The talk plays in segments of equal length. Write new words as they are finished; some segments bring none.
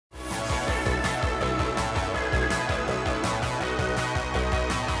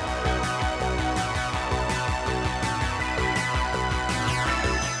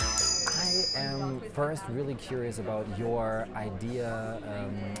first really curious about your idea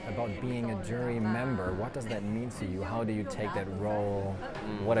about being a jury member. What does that mean to you? How do you take that role?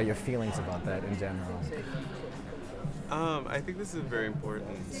 What are your feelings about that in general? I think this is very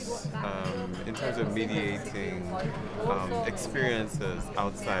important in terms of mediating experiences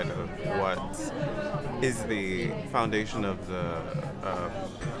outside of what is the foundation of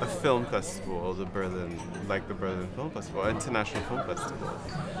a film festival, the Berlin Film Festival, International Film Festival.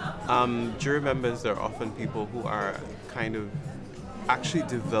 Jury members are often people who are kind of actually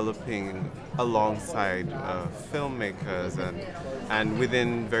developing alongside filmmakers and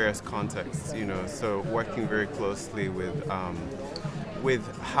within various contexts, so working very closely with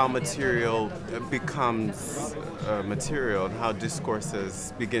how material becomes material and how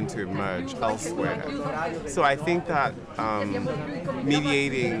discourses begin to emerge elsewhere. So I think that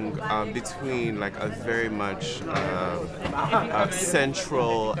mediating between like a very much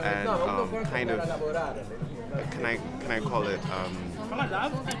central and kind of can I call it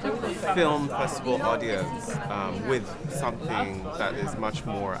film festival audience with something that is much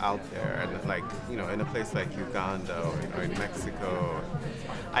more out there and like in a place like Uganda or in Mexico.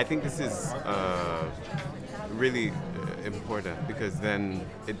 I think this is really important because then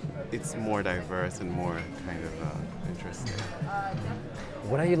it's more diverse and more kind of interesting.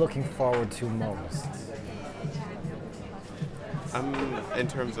 What are you looking forward to most? In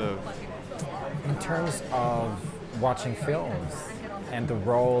terms of watching films and the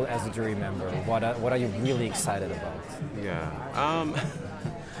role as a jury member, what are you really excited about? Yeah,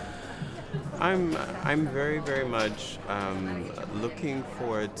 I'm very, very much looking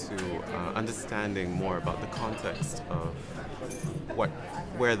forward to understanding more about the context of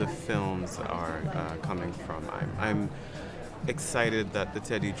where the films are coming from. I'm excited that the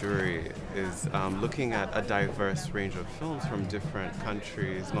Teddy jury is looking at a diverse range of films from different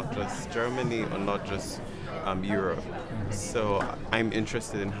countries, not just Germany or not just Europe. So I'm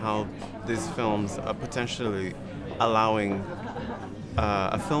interested in how these films are potentially allowing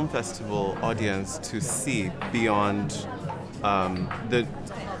a film festival audience to see beyond the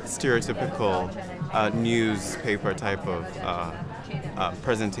stereotypical newspaper type of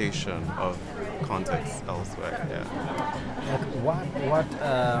presentation of context elsewhere. Yeah. What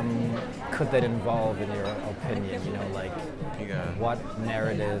could that involve in your opinion? What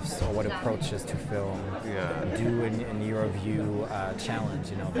narratives or what approaches to film do in your view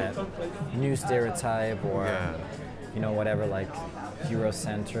challenge that new stereotype or whatever, like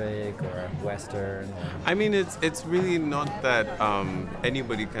Eurocentric or Western? I mean, it's really not that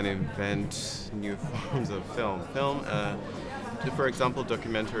anybody can invent new forms of film. For example,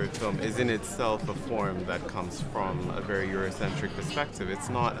 documentary film is in itself a form that comes from a very Eurocentric perspective. It's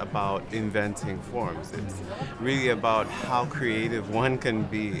not about inventing forms. It's really about how creative one can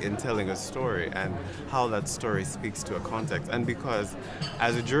be in telling a story and how that story speaks to a context. And because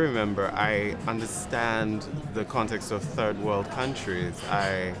as a jury member, I understand the context of third world countries,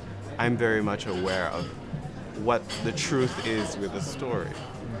 I'm very much aware of what the truth is with a story.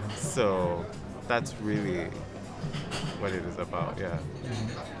 So that's really what it is about, yeah.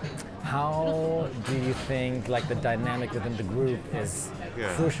 How do you think the dynamic within the group is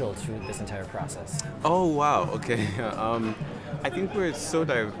crucial to this entire process? Oh wow, okay. I think we're so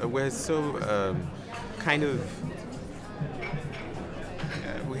kind of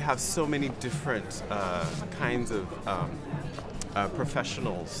we have so many different kinds of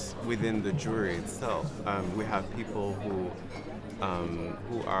professionals within the jury itself. We have people who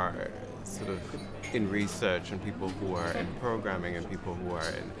are sort of in research, and people who are in programming, and people who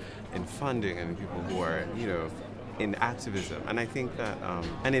are in funding, and people who are in activism, and I think that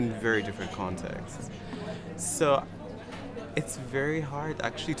and in very different contexts. So it's very hard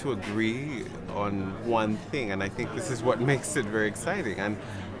actually to agree on one thing, and I think this is what makes it very exciting. And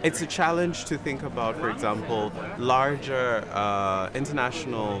it's a challenge to think about, for example, larger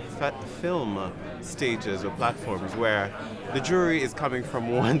international film stages or platforms where the jury is coming from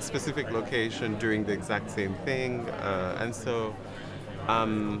one specific location doing the exact same thing. And so,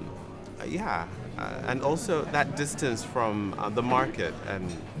 and also that distance from the market,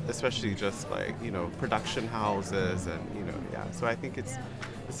 and especially just production houses, and so I think it's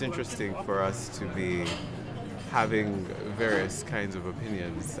interesting for us to be having various kinds of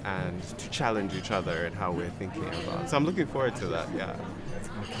opinions and to challenge each other in how we're thinking about. So I'm looking forward to that, yeah.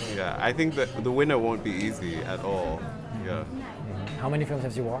 Yeah, I think that the winner won't be easy at all, yeah. How many films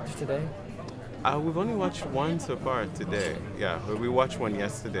have you watched today? We've only watched one so far today, yeah. But we watched one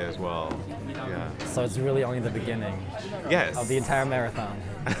yesterday as well, yeah. So it's really only the beginning yes. of the entire marathon.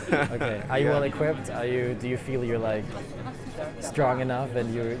 Okay, are you well equipped? Do you feel you're strong enough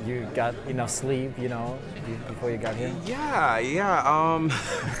and you got enough sleep, before you got here? Yeah.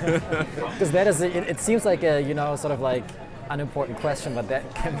 Because that is, it seems like a, sort of like unimportant question, but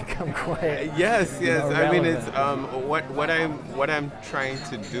that can become quite yes. I mean, it's what I'm trying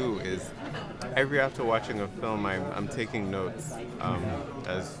to do is every after watching a film, I'm taking notes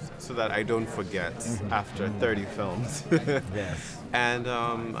so that I don't forget after 30 films. Yes. And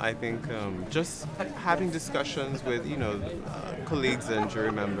I think just having discussions with colleagues and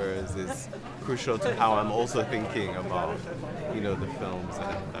jury members is crucial to how I'm also thinking about the films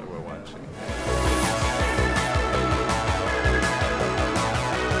that we're watching.